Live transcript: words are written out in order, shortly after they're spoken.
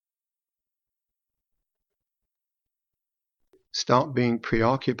stop being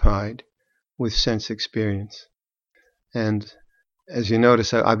preoccupied with sense experience. And as you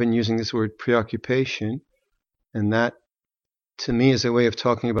notice, I've been using this word preoccupation, and that to me is a way of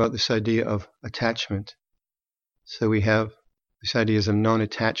talking about this idea of attachment. So we have these ideas of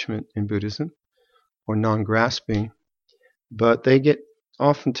non-attachment in Buddhism, or non-grasping, but they get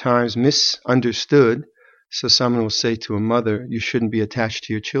oftentimes misunderstood. So someone will say to a mother, you shouldn't be attached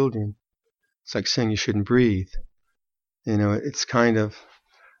to your children. It's like saying you shouldn't breathe. It's kind of,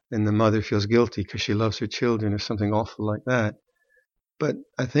 and the mother feels guilty because she loves her children or something awful like that. But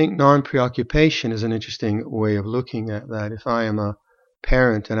I think non-preoccupation is an interesting way of looking at that. If I am a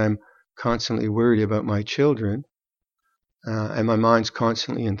parent and I'm constantly worried about my children, and my mind's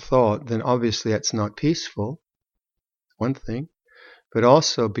constantly in thought, then obviously that's not peaceful, one thing. But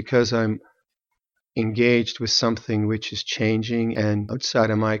also because I'm engaged with something which is changing and outside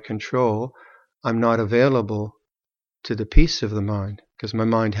of my control, I'm not available to the peace of the mind, because my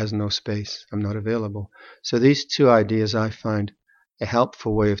mind has no space. I'm not available. So these two ideas I find a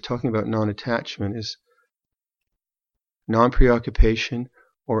helpful way of talking about non-attachment is non-preoccupation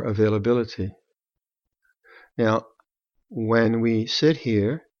or availability. Now, when we sit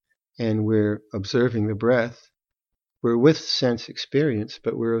here and we're observing the breath, we're with sense experience,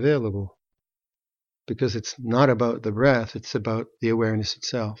 but we're available. Because it's not about the breath, it's about the awareness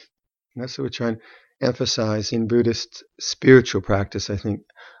itself. And that's what we're trying to emphasize in Buddhist spiritual practice. I think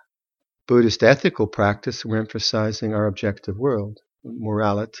Buddhist ethical practice, we're emphasizing our objective world,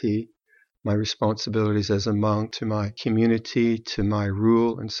 morality, my responsibilities as a monk to my community, to my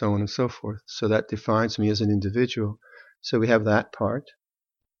rule, and so on and so forth. So that defines me as an individual. So we have that part.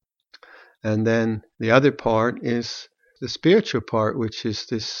 And then the other part is the spiritual part, which is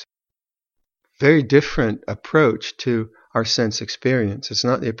this very different approach to our sense experience. It's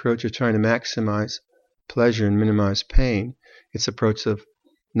not the approach of trying to maximize pleasure and minimize pain. It's the approach of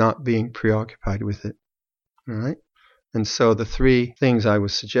not being preoccupied with it. All right? And so the three things I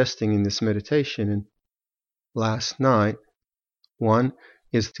was suggesting in this meditation and last night, one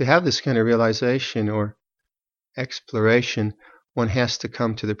is to have this kind of realization or exploration, one has to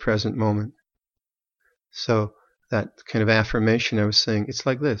come to the present moment. So that kind of affirmation I was saying, it's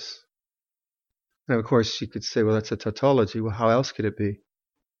like this. And of course you could say, well, that's a tautology. Well, how else could it be?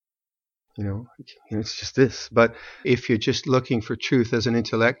 It's just this. But if you're just looking for truth as an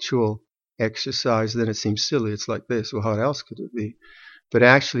intellectual exercise, then it seems silly. It's like this. Well, how else could it be? But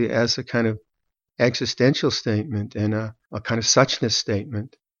actually, as a kind of existential statement and a kind of suchness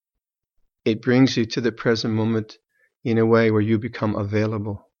statement, it brings you to the present moment in a way where you become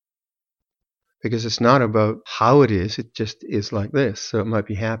available. Because it's not about how it just is like this. So it might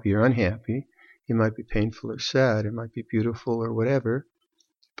be happy or unhappy. It might be painful or sad. It might be beautiful or whatever.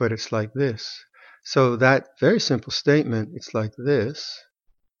 But it's like this. So that very simple statement, it's like this,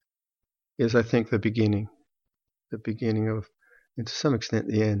 is I think the beginning of, and to some extent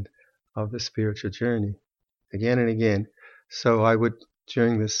the end of the spiritual journey, again and again. So I would,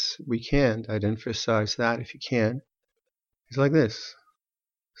 during this weekend, I'd emphasize that if you can. It's like this.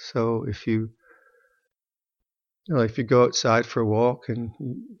 So if you go outside for a walk and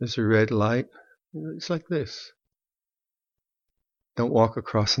there's a red light, it's like this. Don't walk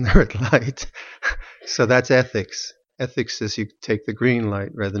across the red light. So that's ethics. Ethics says you take the green light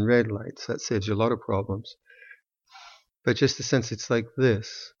rather than red light. So that saves you a lot of problems. But just the sense it's like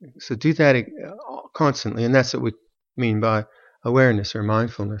this. So do that constantly. And that's what we mean by awareness or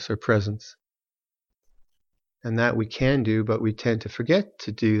mindfulness or presence. And that we can do, but we tend to forget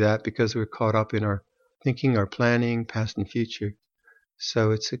to do that because we're caught up in our thinking, our planning, past and future.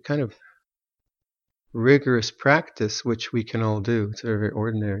 So it's a kind of rigorous practice which we can all do. It's very, very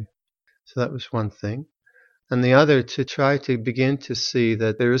ordinary. So that was one thing. And the other, to try to begin to see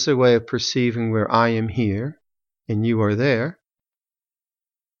that there is a way of perceiving where I am here and you are there.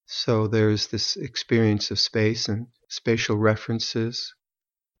 So there's this experience of space and spatial references.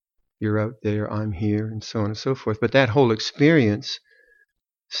 You're out there, I'm here, and so on and so forth. But that whole experience,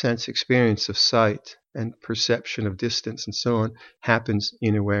 sense experience of sight and perception of distance and so on, happens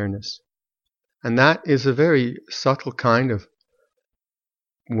in awareness. And that is a very subtle kind of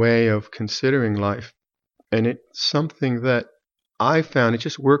way of considering life. And it's something that I found, it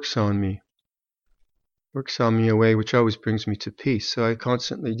just works on me. Works on me a way which always brings me to peace. So I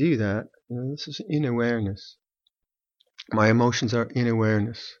constantly do that. This is in awareness. My emotions are in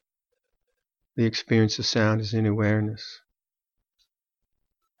awareness. The experience of sound is in awareness.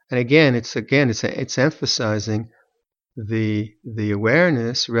 And again, it's emphasizing the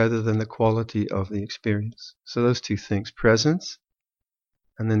awareness rather than the quality of the experience. So those two things, presence,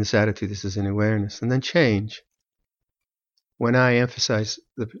 and then this attitude, this is in awareness, and then change. when I emphasize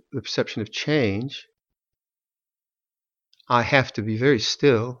the perception of change, I have to be very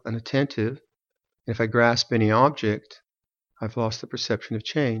still and attentive. If I grasp any object, I've lost the perception of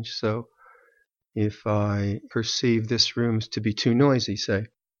change. So if I perceive this room to be too noisy, say,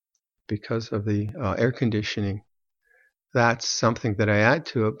 because of the air conditioning, that's something that I add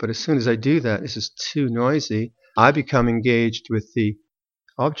to it. But as soon as I do that, this is too noisy, I become engaged with the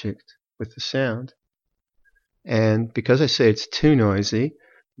object, with the sound. And because I say it's too noisy,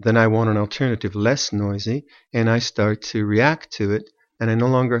 then I want an alternative less noisy, and I start to react to it, and I no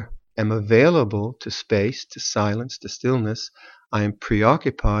longer am available to space, to silence, to stillness. I am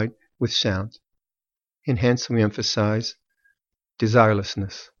preoccupied with sound. And hence we emphasize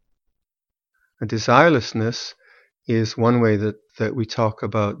desirelessness. And desirelessness is one way that we talk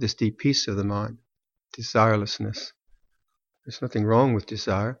about this deep peace of the mind. Desirelessness. There's nothing wrong with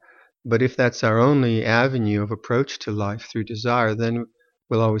desire, but if that's our only avenue of approach to life through desire, then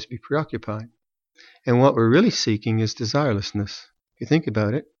we'll always be preoccupied. And what we're really seeking is desirelessness. If you think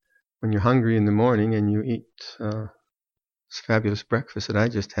about it, when you're hungry in the morning and you eat this fabulous breakfast that I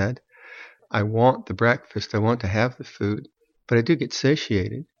just had, I want the breakfast, I want to have the food, but I do get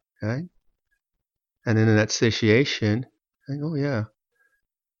satiated, right? And then in that satiation, I go, oh yeah,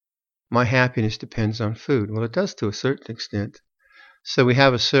 my happiness depends on food. Well, it does to a certain extent. So we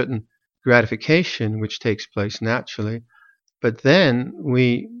have a certain gratification which takes place naturally, but then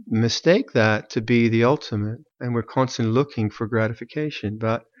we mistake that to be the ultimate, and we're constantly looking for gratification.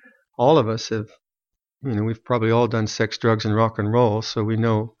 But all of us have, we've probably all done sex, drugs, and rock and roll, so we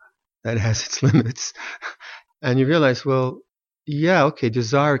know that has its limits. And you realize, well, yeah, okay,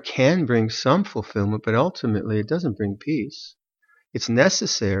 desire can bring some fulfillment, but ultimately it doesn't bring peace. It's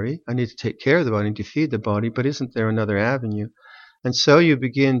necessary. I need to take care of the body, I need to feed the body, but isn't there another avenue? And so you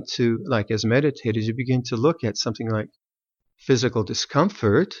begin to, like as meditators, you begin to look at something like physical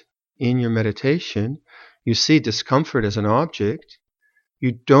discomfort in your meditation. You see discomfort as an object.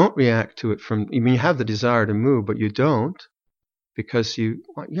 You don't react to it you have the desire to move, but you don't, because you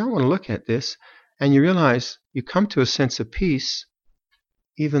don't want to look at this, and you realize you come to a sense of peace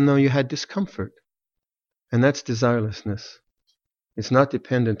even though you had discomfort. And that's desirelessness. It's not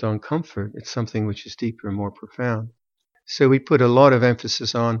dependent on comfort. It's something which is deeper and more profound. So we put a lot of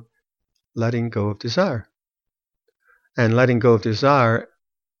emphasis on letting go of desire. And letting go of desire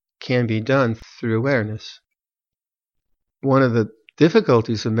can be done through awareness. One of the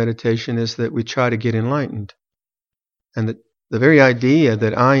difficulties of meditation is that we try to get enlightened. And the very idea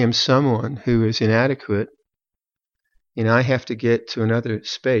that I am someone who is inadequate, and I have to get to another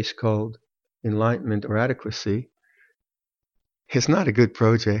space called enlightenment or adequacy, is not a good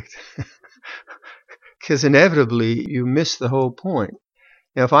project. Because inevitably you miss the whole point.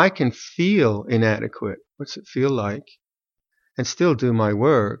 Now, if I can feel inadequate, what's it feel like? And still do my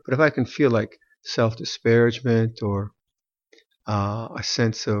work, but if I can feel like self-disparagement or a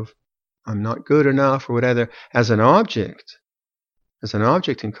sense of I'm not good enough or whatever, as an object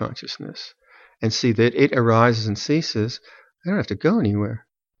in consciousness, and see that it arises and ceases, I don't have to go anywhere.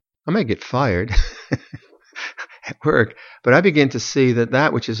 I may get fired at work, but I begin to see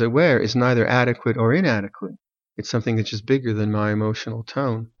that which is aware is neither adequate or inadequate. It's something that's just bigger than my emotional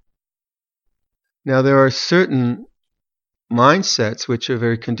tone. Now, there are certain mindsets which are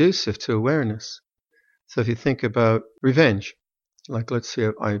very conducive to awareness. So if you think about revenge, like let's say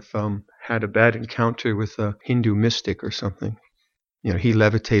I've had a bad encounter with a Hindu mystic or something. He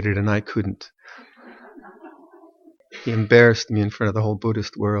levitated and I couldn't. He embarrassed me in front of the whole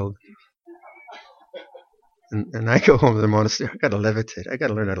Buddhist world. And I go home to the monastery, I got to levitate. I got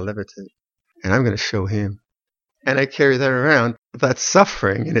to learn how to levitate. And I'm going to show him. And I carry that around. That's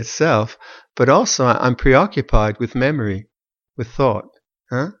suffering in itself. But also I'm preoccupied with memory, with thought.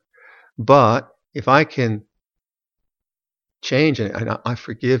 But if I can change it, and I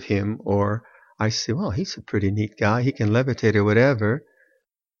forgive him, or I say, well, he's a pretty neat guy, he can levitate or whatever,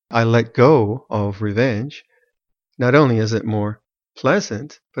 I let go of revenge. Not only is it more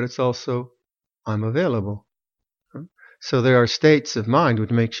pleasant, but it's also, I'm available. So there are states of mind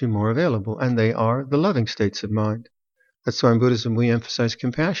which makes you more available, and they are the loving states of mind. That's why in Buddhism we emphasize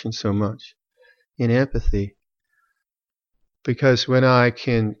compassion so much, in empathy. Because when I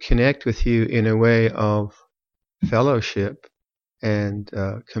can connect with you in a way of fellowship and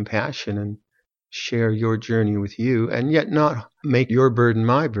compassion and share your journey with you, and yet not make your burden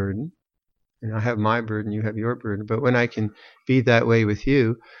my burden, and I have my burden, you have your burden, but when I can be that way with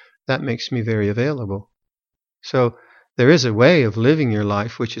you, that makes me very available. So there is a way of living your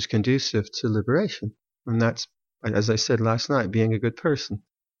life which is conducive to liberation, and that's, as I said last night, being a good person,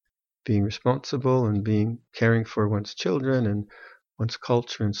 being responsible and caring for one's children and one's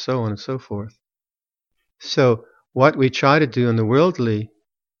culture and so on and so forth. So what we try to do in the worldly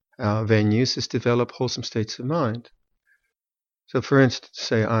venues is develop wholesome states of mind. So for instance,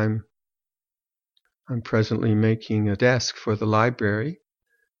 say I'm presently making a desk for the library.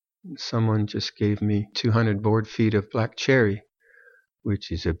 Someone just gave me 200 board feet of black cherry, which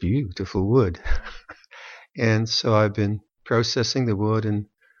is a beautiful wood. And so I've been processing the wood and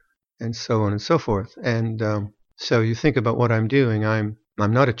so on and so forth. And so you think about what I'm doing. I'm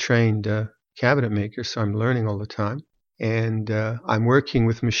not a trained cabinet maker, so I'm learning all the time. And I'm working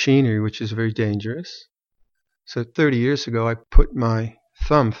with machinery, which is very dangerous. So 30 years ago, I put my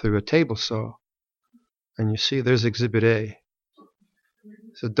thumb through a table saw. And you see, there's Exhibit A.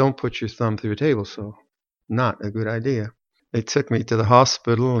 So don't put your thumb through a table saw. Not a good idea. They took me to the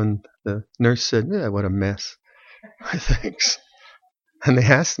hospital, and the nurse said, "Yeah, what a mess." Thanks. And they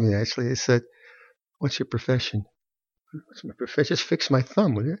asked me, actually, they said, "What's your profession?" "What's my profession? Just fix my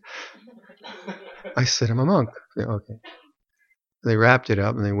thumb, will you?" I said, "I'm a monk." They, okay. They wrapped it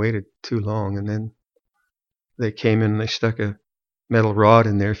up, and they waited too long, and then they came in and they stuck a metal rod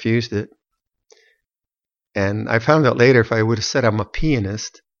in there, fused it. And I found out later, if I would have said I'm a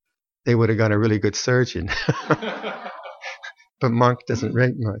pianist, they would have got a really good surgeon. But monk doesn't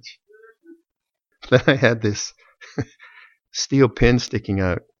rate much. Then I had this steel pin sticking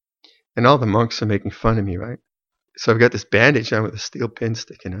out, and all the monks are making fun of me, right? So I've got this bandage on with a steel pin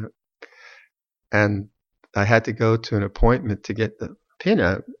sticking out, and I had to go to an appointment to get the pin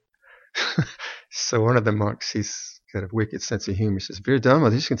out. So one of the monks, he's got a wicked sense of humor, says, "Virdama,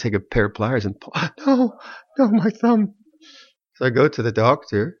 they're just going to take a pair of pliers and pull." No, my thumb. So I go to the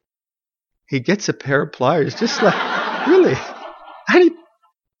doctor. He gets a pair of pliers, just like, really? And he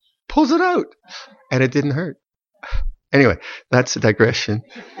pulls it out. And it didn't hurt. Anyway, that's a digression.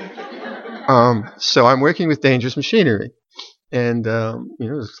 So I'm working with dangerous machinery. And,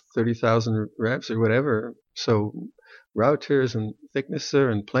 there's 30,000 reps or whatever. So routers and thicknesser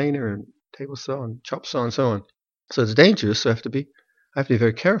and planer and table saw and chop saw and so on. So it's dangerous, so I have to be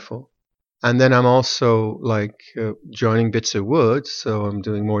very careful. And then I'm also joining bits of wood, so I'm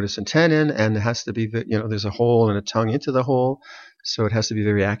doing mortise and tenon, and it has to be, there's a hole and a tongue into the hole, so it has to be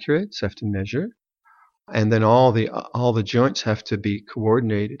very accurate, so I have to measure. And then all the joints have to be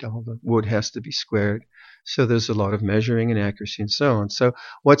coordinated, all the wood has to be squared, so there's a lot of measuring and accuracy and so on. So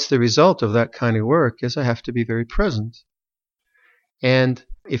what's the result of that kind of work is I have to be very present. And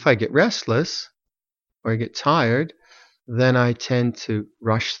if I get restless or I get tired, then I tend to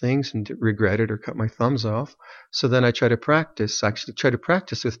rush things and regret it or cut my thumbs off. So then I try to practice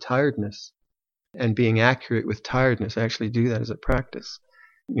with tiredness and being accurate with tiredness. I actually do that as a practice.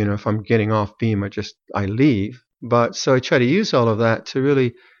 If I'm getting off beam, I leave. But so I try to use all of that to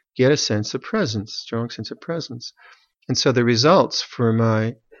really get a sense of presence, strong sense of presence. And so the results for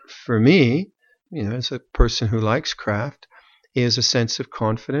me, as a person who likes craft, is a sense of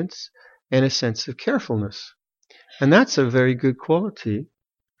confidence and a sense of carefulness. And that's a very good quality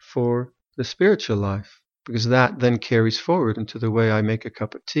for the spiritual life, because that then carries forward into the way I make a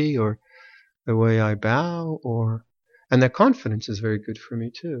cup of tea or the way I bow, and that confidence is very good for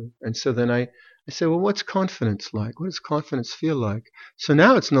me too. And so then I say, well, what's confidence like? What does confidence feel like? So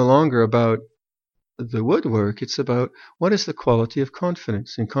now it's no longer about the woodwork, it's about what is the quality of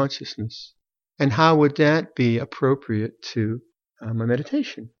confidence in consciousness, and how would that be appropriate to my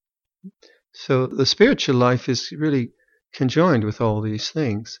meditation? So the spiritual life is really conjoined with all these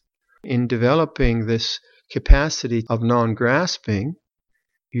things. In developing this capacity of non-grasping,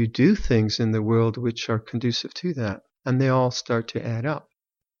 you do things in the world which are conducive to that, and they all start to add up.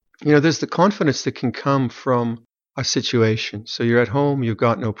 There's the confidence that can come from a situation. So you're at home, you've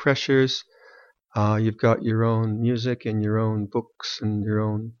got no pressures, you've got your own music and your own books and your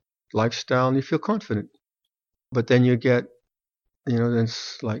own lifestyle, and you feel confident. But then you get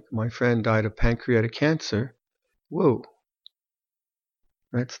it's like my friend died of pancreatic cancer. Whoa,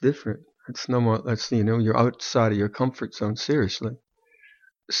 that's different. That's no more. You're outside of your comfort zone, seriously.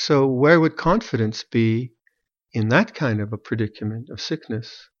 So where would confidence be in that kind of a predicament of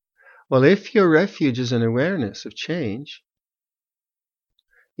sickness? Well, if your refuge is in awareness of change,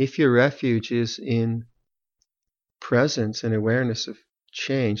 if your refuge is in presence and awareness of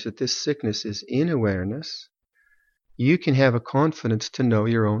change, that this sickness is in awareness, you can have a confidence to know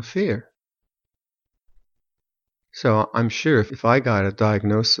your own fear. So I'm sure if I got a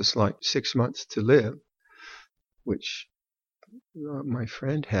diagnosis like 6 months to live, which my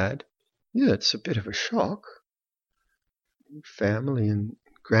friend had, it's a bit of a shock. Family and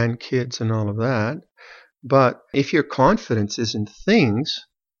grandkids and all of that. But if your confidence is in things,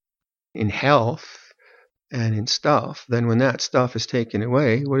 in health and in stuff, then when that stuff is taken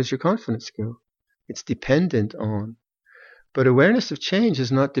away, where does your confidence go? It's dependent on. But awareness of change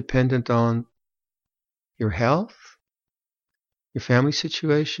is not dependent on your health, your family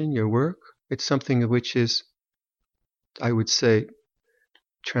situation, your work. It's something which is, I would say,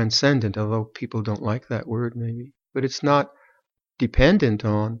 transcendent, although people don't like that word maybe. But it's not dependent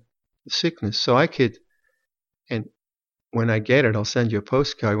on the sickness. So I could, and when I get it, I'll send you a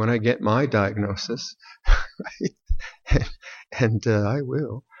postcard. When I get my diagnosis, right? and I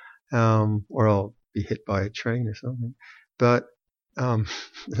will, or I'll be hit by a train or something. But I'll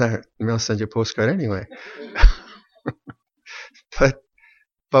send you a postcard anyway.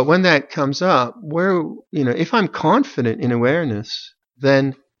 But when that comes up, where, if I'm confident in awareness,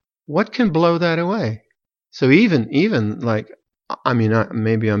 then what can blow that away? So even like,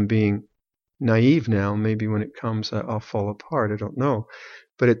 maybe I'm being naive now. Maybe when it comes, I'll fall apart. I don't know.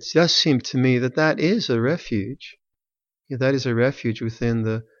 But it does seem to me that is a refuge. That is a refuge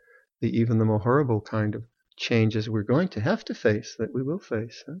within even the more horrible kind of changes we're going to have to face, that we will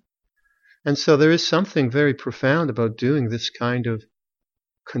face. Huh? And so there is something very profound about doing this kind of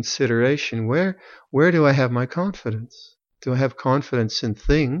consideration. Where do I have my confidence? Do I have confidence in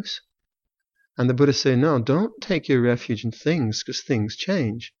things? And the Buddha said, no, don't take your refuge in things, because things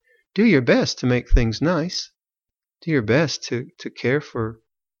change. Do your best to make things nice. Do your best to care for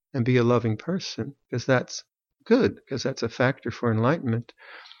and be a loving person, because that's good, because that's a factor for enlightenment.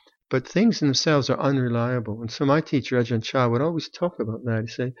 But things in themselves are unreliable. And so my teacher, Ajahn Chah, would always talk about that. He'd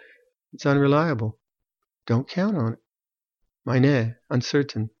say, it's unreliable. Don't count on it. Meine,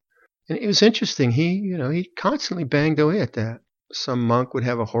 uncertain. And it was interesting. He constantly banged away at that. Some monk would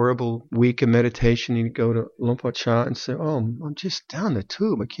have a horrible week of meditation. He'd go to Luang Por Chah and say, oh, I'm just down the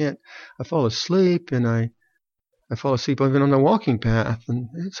tube. I fall asleep, and I fall asleep even on the walking path, and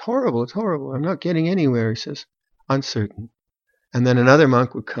it's horrible. I'm not getting anywhere. He says, uncertain. And then another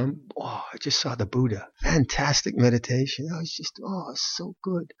monk would come, oh, I just saw the Buddha. Fantastic meditation. Oh, it's so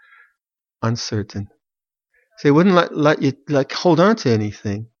good. Uncertain. So he wouldn't let you hold on to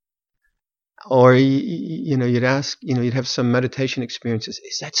anything. Or, you'd ask, you'd have some meditation experiences.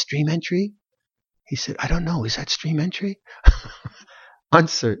 Is that stream entry? He said, I don't know. Is that stream entry?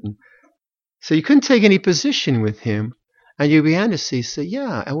 Uncertain. So you couldn't take any position with him. And you began to see,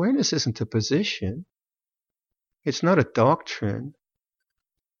 yeah, awareness isn't a position. It's not a doctrine.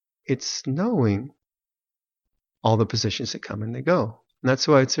 It's knowing all the positions that come and they go. And that's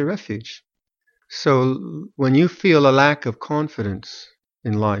why it's a refuge. So when you feel a lack of confidence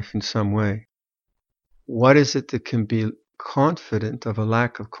in life in some way, what is it that can be confident of a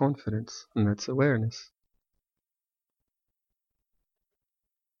lack of confidence? And that's awareness.